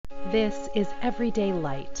This is Everyday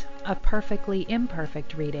Light, a perfectly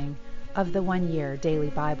imperfect reading of the One Year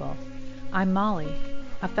Daily Bible. I'm Molly,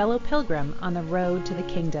 a fellow pilgrim on the road to the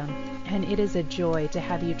kingdom, and it is a joy to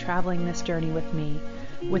have you traveling this journey with me,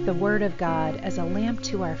 with the Word of God as a lamp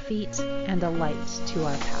to our feet and a light to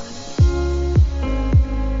our path.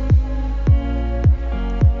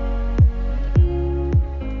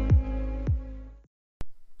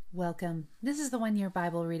 Welcome. This is the One Year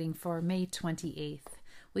Bible reading for May 28th.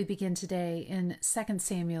 We begin today in 2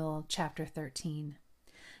 Samuel chapter 13.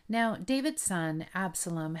 Now, David's son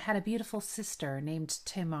Absalom had a beautiful sister named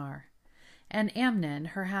Tamar, and Amnon,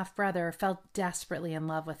 her half-brother, fell desperately in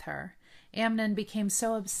love with her. Amnon became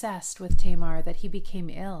so obsessed with Tamar that he became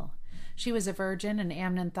ill. She was a virgin, and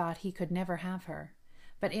Amnon thought he could never have her.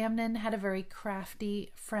 But Amnon had a very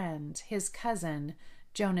crafty friend, his cousin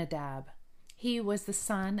Jonadab. He was the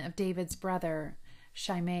son of David's brother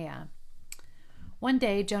Shimea. One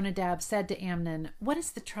day Jonadab said to Amnon, "What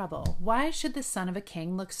is the trouble? Why should the son of a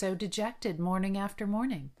king look so dejected morning after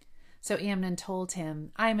morning?" So Amnon told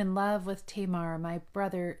him, "I am in love with Tamar, my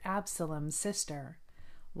brother Absalom's sister."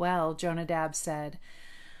 "Well," Jonadab said,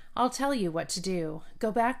 "I'll tell you what to do.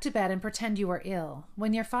 Go back to bed and pretend you are ill.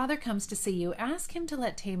 When your father comes to see you, ask him to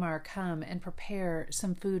let Tamar come and prepare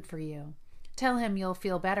some food for you. Tell him you'll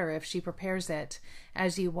feel better if she prepares it,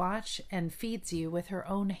 as you watch and feeds you with her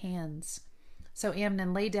own hands." So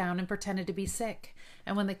Amnon lay down and pretended to be sick.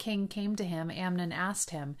 And when the king came to him, Amnon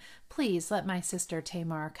asked him, "Please let my sister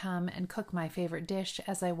Tamar come and cook my favorite dish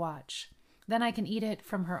as I watch. Then I can eat it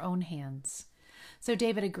from her own hands." So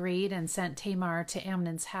David agreed and sent Tamar to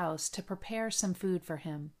Amnon's house to prepare some food for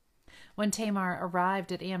him. When Tamar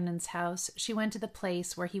arrived at Amnon's house, she went to the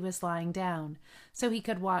place where he was lying down, so he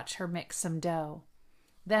could watch her mix some dough.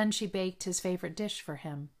 Then she baked his favorite dish for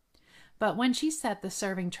him. But when she set the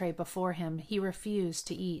serving tray before him, he refused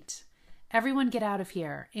to eat. "Everyone get out of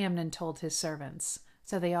here," Amnon told his servants.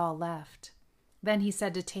 So they all left. Then he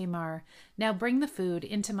said to Tamar, "Now bring the food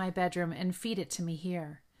into my bedroom and feed it to me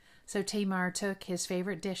here." So Tamar took his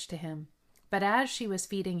favorite dish to him. But as she was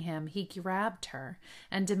feeding him, he grabbed her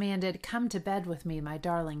and demanded, "Come to bed with me, my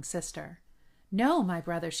darling sister." "No, my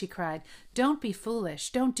brother," she cried. "Don't be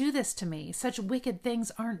foolish. Don't do this to me. Such wicked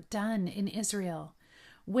things aren't done in Israel.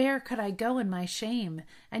 Where could I go in my shame?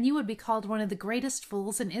 And you would be called one of the greatest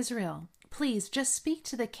fools in Israel. Please, just speak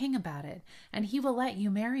to the king about it, and he will let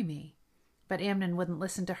you marry me." But Amnon wouldn't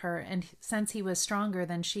listen to her, and since he was stronger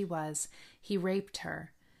than she was, he raped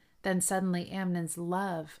her. Then suddenly Amnon's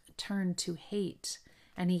love turned to hate,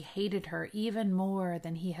 and he hated her even more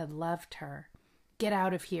than he had loved her. "Get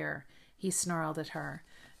out of here," he snarled at her.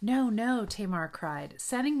 "No, no," Tamar cried.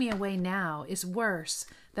 "Sending me away now is worse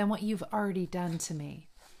than what you've already done to me."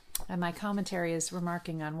 And my commentary is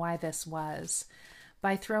remarking on why this was.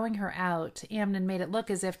 By throwing her out, Amnon made it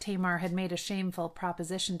look as if Tamar had made a shameful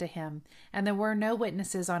proposition to him, and there were no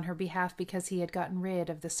witnesses on her behalf because he had gotten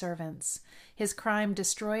rid of the servants. His crime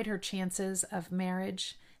destroyed her chances of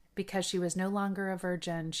marriage. Because she was no longer a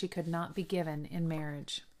virgin, she could not be given in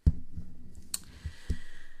marriage.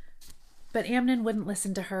 But Amnon wouldn't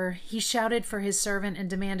listen to her. He shouted for his servant and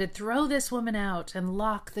demanded, "Throw this woman out and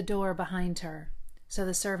lock the door behind her." So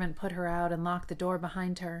the servant put her out and locked the door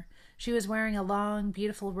behind her. She was wearing a long,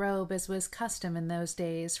 beautiful robe, as was custom in those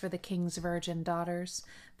days for the king's virgin daughters.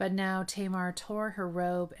 But now Tamar tore her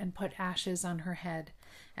robe and put ashes on her head.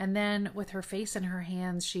 And then, with her face in her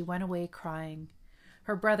hands, she went away crying.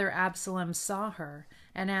 Her brother Absalom saw her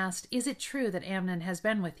and asked, "Is it true that Amnon has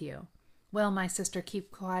been with you?" "Well, my sister, keep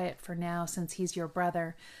quiet for now, since he's your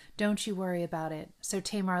brother. Don't you worry about it." So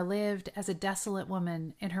Tamar lived as a desolate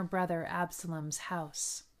woman in her brother Absalom's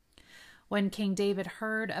house. When King David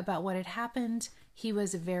heard about what had happened, he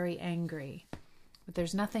was very angry. But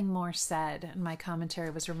there's nothing more said, and my commentary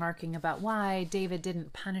was remarking about why David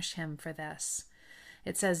didn't punish him for this.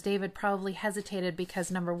 It says David probably hesitated because,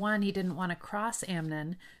 number one, he didn't want to cross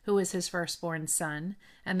Amnon, who was his firstborn son,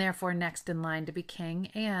 and therefore next in line to be king,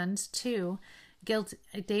 and two,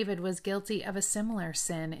 David was guilty of a similar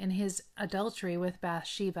sin in his adultery with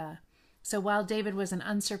Bathsheba. So while David was an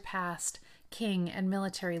unsurpassed king and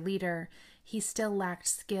military leader, he still lacked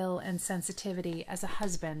skill and sensitivity as a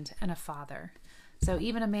husband and a father. So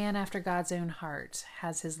even a man after God's own heart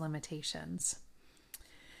has his limitations.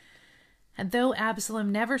 And though Absalom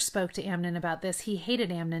never spoke to Amnon about this, he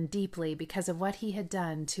hated Amnon deeply because of what he had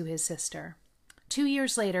done to his sister. 2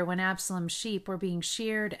 years later, when Absalom's sheep were being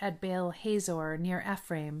sheared at Baal Hazor near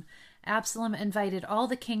Ephraim, Absalom invited all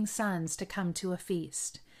the king's sons to come to a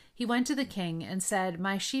feast. He went to the king and said,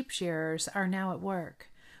 "My sheep shearers are now at work.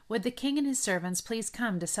 Would the king and his servants please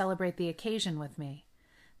come to celebrate the occasion with me?"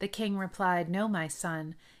 The king replied, "No, my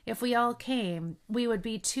son. If we all came, we would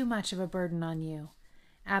be too much of a burden on you."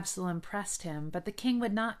 Absalom pressed him, but the king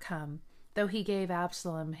would not come, though he gave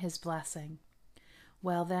Absalom his blessing.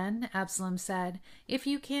 "Well then," Absalom said, "if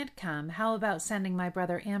you can't come, how about sending my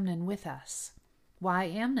brother Amnon with us?" "Why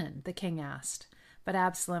Amnon?" the king asked. But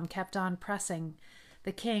Absalom kept on pressing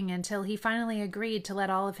the king until he finally agreed to let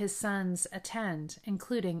all of his sons attend,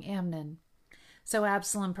 including Amnon. So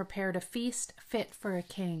Absalom prepared a feast fit for a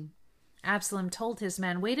king. Absalom told his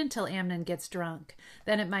men, "Wait until Amnon gets drunk.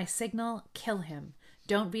 Then at my signal, kill him.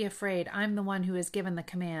 Don't be afraid. I'm the one who has given the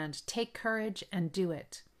command. Take courage and do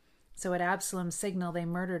it." So at Absalom's signal, they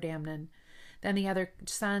murdered Amnon. Then the other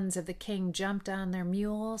sons of the king jumped on their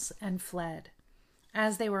mules and fled.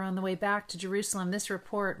 As they were on the way back to Jerusalem, this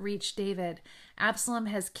report reached David: "Absalom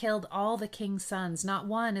has killed all the king's sons. Not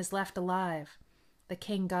one is left alive." The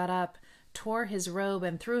king got up, tore his robe,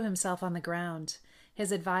 and threw himself on the ground.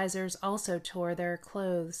 His advisers also tore their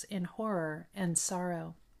clothes in horror and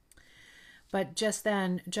sorrow. But just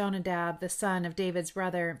then Jonadab, the son of David's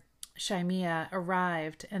brother Shimea,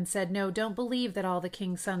 arrived and said, "No, don't believe that all the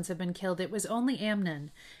king's sons have been killed. It was only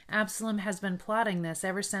Amnon. Absalom has been plotting this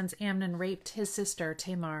ever since Amnon raped his sister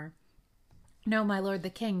Tamar." "No, my lord the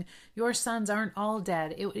king, your sons aren't all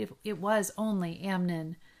dead. It was only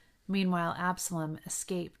Amnon." Meanwhile, Absalom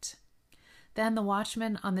escaped. Then the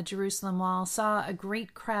watchman on the Jerusalem wall saw a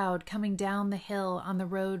great crowd coming down the hill on the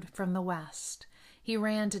road from the west. He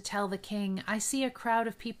ran to tell the king, "I see a crowd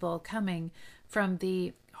of people coming from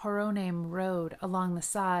the Horonaim road along the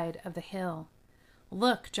side of the hill."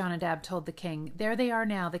 "Look," Jonadab told the king, "there they are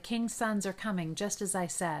now. The king's sons are coming, just as I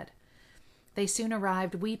said." They soon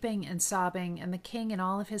arrived, weeping and sobbing, and the king and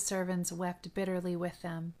all of his servants wept bitterly with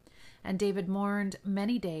them. And David mourned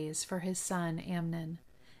many days for his son Amnon.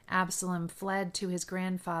 Absalom fled to his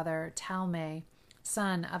grandfather Talmai,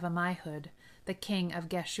 son of Ammihud, the king of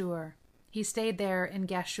Geshur. He stayed there in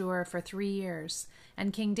Geshur for 3 years,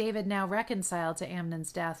 and King David, now reconciled to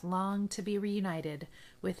Amnon's death, longed to be reunited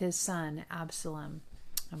with his son Absalom.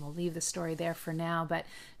 And we'll leave the story there for now, but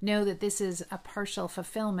know that this is a partial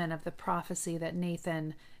fulfillment of the prophecy that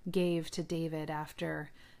Nathan gave to David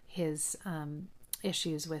after his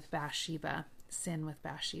issues with Bathsheba, sin with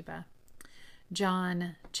Bathsheba.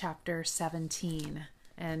 John chapter 17,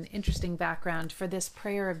 an interesting background for this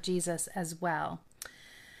prayer of Jesus as well.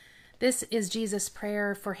 This is Jesus'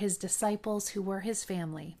 prayer for his disciples who were his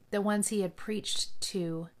family, the ones he had preached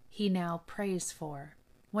to, he now prays for.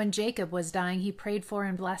 When Jacob was dying, he prayed for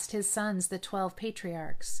and blessed his sons, the 12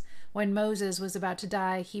 patriarchs. When Moses was about to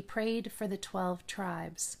die, he prayed for the 12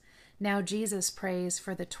 tribes. Now Jesus prays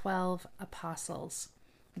for the 12 apostles.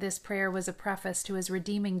 This prayer was a preface to his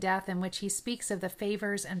redeeming death, in which he speaks of the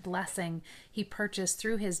favors and blessing he purchased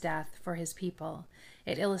through his death for his people.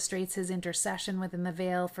 It illustrates his intercession within the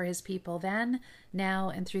veil for his people then, now,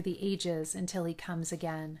 and through the ages until he comes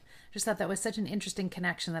again. Just thought that was such an interesting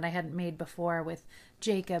connection that I hadn't made before with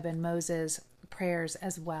Jacob and Moses' prayers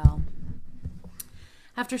as well.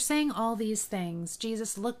 After saying all these things,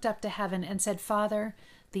 Jesus looked up to heaven and said, "Father,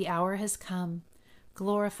 the hour has come.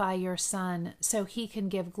 Glorify your Son, so he can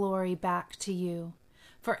give glory back to you.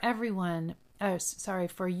 For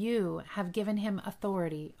you have given him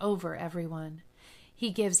authority over everyone. He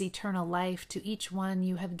gives eternal life to each one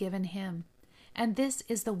you have given him. And this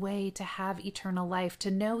is the way to have eternal life, to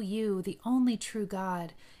know you, the only true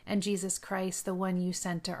God, and Jesus Christ, the one you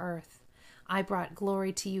sent to earth. I brought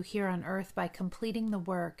glory to you here on earth by completing the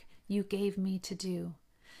work you gave me to do.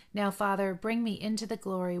 Now, Father, bring me into the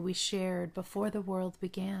glory we shared before the world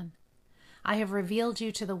began. I have revealed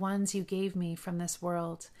you to the ones you gave me from this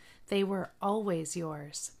world. They were always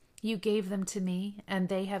yours. You gave them to me, and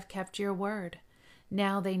they have kept your word.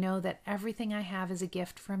 Now they know that everything I have is a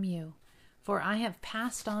gift from you, for I have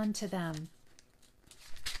passed on to them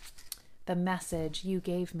the message you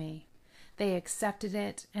gave me. They accepted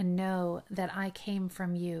it and know that I came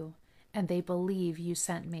from you, and they believe you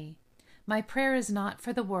sent me. My prayer is not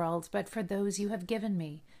for the world, but for those you have given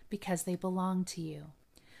me, because they belong to you.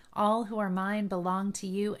 All who are mine belong to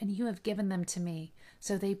you, and you have given them to me,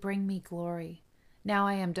 so they bring me glory. Now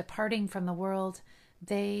I am departing from the world.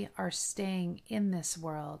 They are staying in this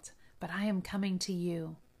world, but I am coming to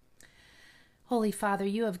you. Holy Father,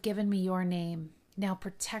 you have given me your name. Now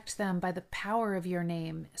protect them by the power of your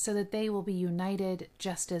name, so that they will be united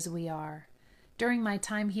just as we are. During my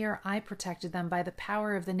time here, I protected them by the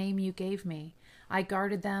power of the name you gave me. I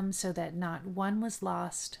guarded them so that not one was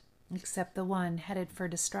lost, except the one headed for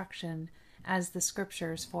destruction, as the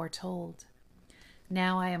scriptures foretold.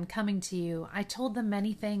 Now I am coming to you. I told them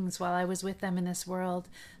many things while I was with them in this world,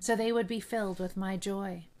 so they would be filled with my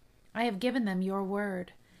joy. I have given them your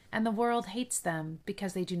word, and the world hates them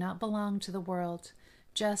because they do not belong to the world,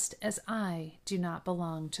 just as I do not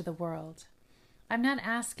belong to the world. I'm not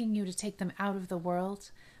asking you to take them out of the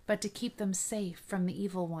world, but to keep them safe from the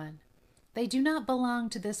evil one. They do not belong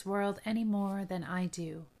to this world any more than I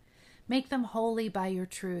do. Make them holy by your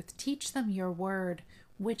truth. Teach them your word,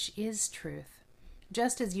 which is truth.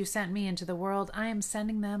 Just as you sent me into the world, I am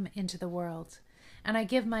sending them into the world. And I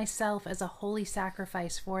give myself as a holy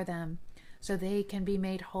sacrifice for them, so they can be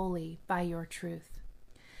made holy by your truth.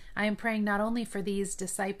 I am praying not only for these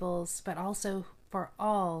disciples, but also for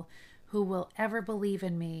all who will ever believe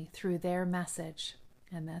in me through their message.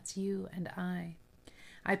 And that's you and I.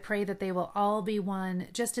 I pray that they will all be one,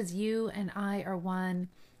 just as you and I are one,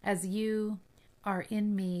 as you are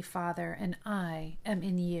in me, Father, and I am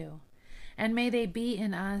in you. And may they be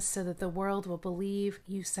in us so that the world will believe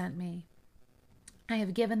you sent me. I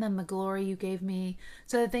have given them the glory you gave me,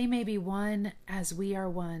 so that they may be one as we are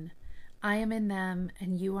one. I am in them,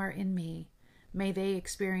 and you are in me. May they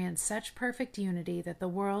experience such perfect unity that the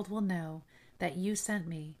world will know that you sent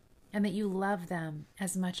me, and that you love them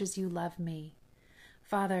as much as you love me.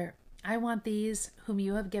 Father, I want these whom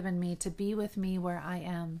you have given me to be with me where I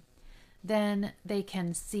am. Then they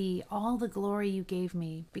can see all the glory you gave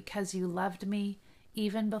me, because you loved me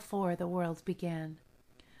even before the world began.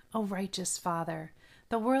 O righteous Father,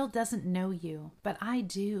 the world doesn't know you, but I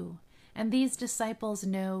do, and these disciples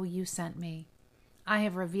know you sent me. I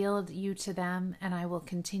have revealed you to them, and I will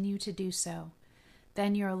continue to do so.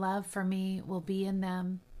 Then your love for me will be in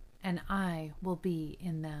them, and I will be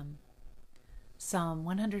in them. Psalm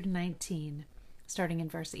 119, starting in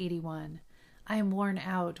verse 81. I am worn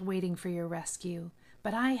out waiting for your rescue,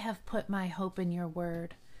 but I have put my hope in your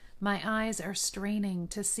word. My eyes are straining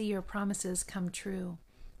to see your promises come true.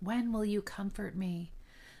 When will you comfort me?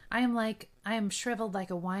 I am shriveled like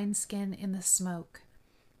a wineskin in the smoke,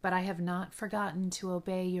 but I have not forgotten to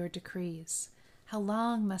obey your decrees. How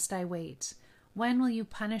long must I wait? When will you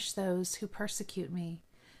punish those who persecute me?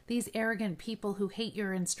 These arrogant people who hate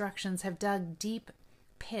your instructions have dug deep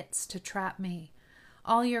pits to trap me.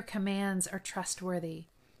 All your commands are trustworthy.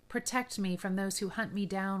 Protect me from those who hunt me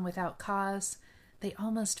down without cause. They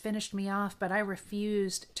almost finished me off, but I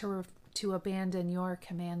refused to abandon your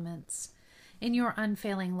commandments. In your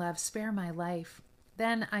unfailing love, spare my life.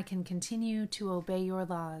 Then I can continue to obey your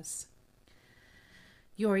laws.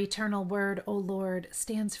 Your eternal word, O Lord,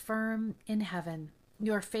 stands firm in heaven.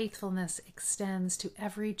 Your faithfulness extends to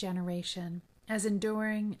every generation, as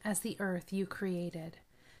enduring as the earth you created.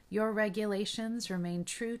 Your regulations remain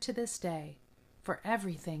true to this day, for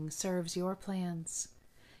everything serves your plans.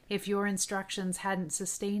 If your instructions hadn't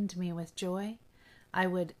sustained me with joy, I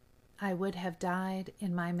would have died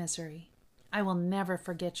in my misery. I will never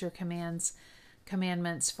forget your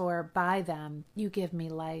commandments, for by them you give me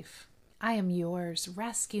life. I am yours.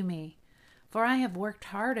 Rescue me, for I have worked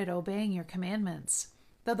hard at obeying your commandments.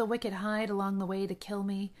 Though the wicked hide along the way to kill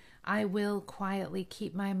me, I will quietly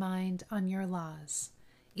keep my mind on your laws.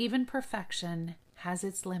 Even perfection has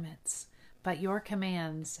its limits, but your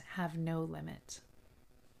commands have no limit.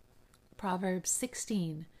 Proverbs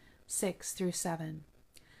 16, 6-7.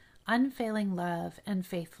 Unfailing love and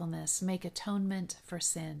faithfulness make atonement for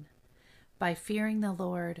sin. By fearing the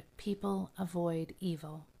Lord, people avoid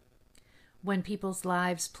evil. When people's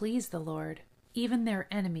lives please the Lord, even their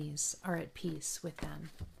enemies are at peace with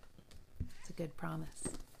them. It's a good promise.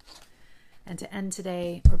 And to end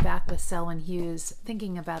today, we're back with Selwyn Hughes,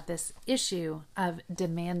 thinking about this issue of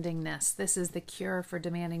demandingness. This is the cure for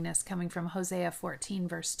demandingness, coming from Hosea 14,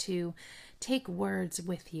 verse 2. Take words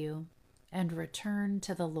with you and return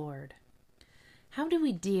to the Lord. How do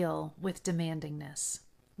we deal with demandingness?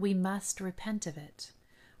 We must repent of it.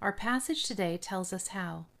 Our passage today tells us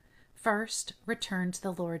how. First, return to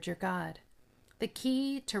the Lord your God. The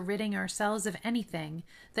key to ridding ourselves of anything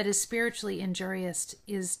that is spiritually injurious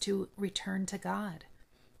is to return to God.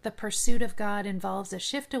 The pursuit of God involves a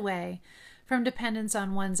shift away from dependence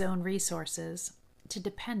on one's own resources to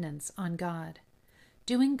dependence on God.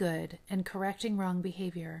 Doing good and correcting wrong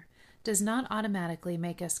behavior does not automatically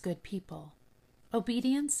make us good people.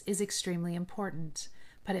 Obedience is extremely important,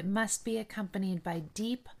 but it must be accompanied by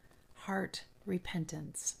deep heart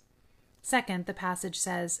repentance. Second, the passage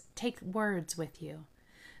says, take words with you.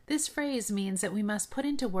 This phrase means that we must put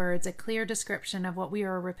into words a clear description of what we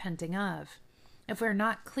are repenting of. If we're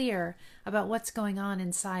not clear about what's going on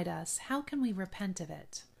inside us, how can we repent of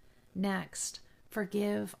it? Next,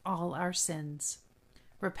 forgive all our sins.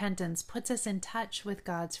 Repentance puts us in touch with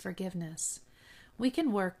God's forgiveness. We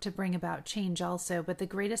can work to bring about change also, but the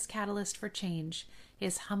greatest catalyst for change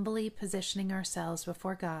is humbly positioning ourselves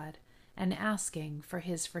before God and asking for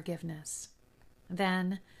His forgiveness.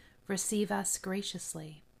 Then receive us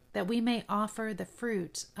graciously, that we may offer the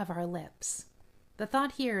fruit of our lips. The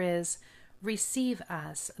thought here is, receive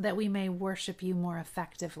us, that we may worship you more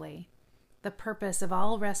effectively. The purpose of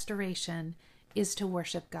all restoration is to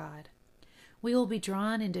worship God. We will be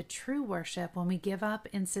drawn into true worship when we give up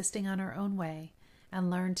insisting on our own way and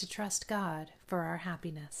learn to trust God for our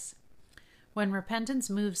happiness. When repentance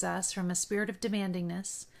moves us from a spirit of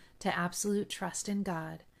demandingness to absolute trust in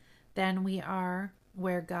God, then we are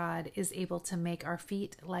where God is able to make our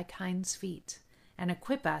feet like hinds' feet and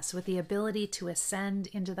equip us with the ability to ascend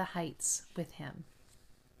into the heights with Him.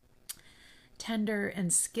 Tender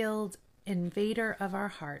and skilled invader of our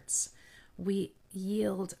hearts, we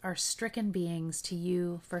yield our stricken beings to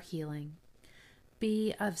you for healing.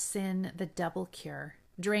 Be of sin the double cure.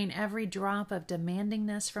 Drain every drop of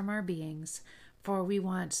demandingness from our beings, for we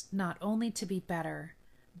want not only to be better,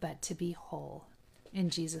 but to be whole. In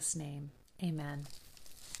Jesus' name, amen.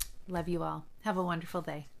 Love you all. Have a wonderful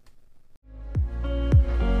day.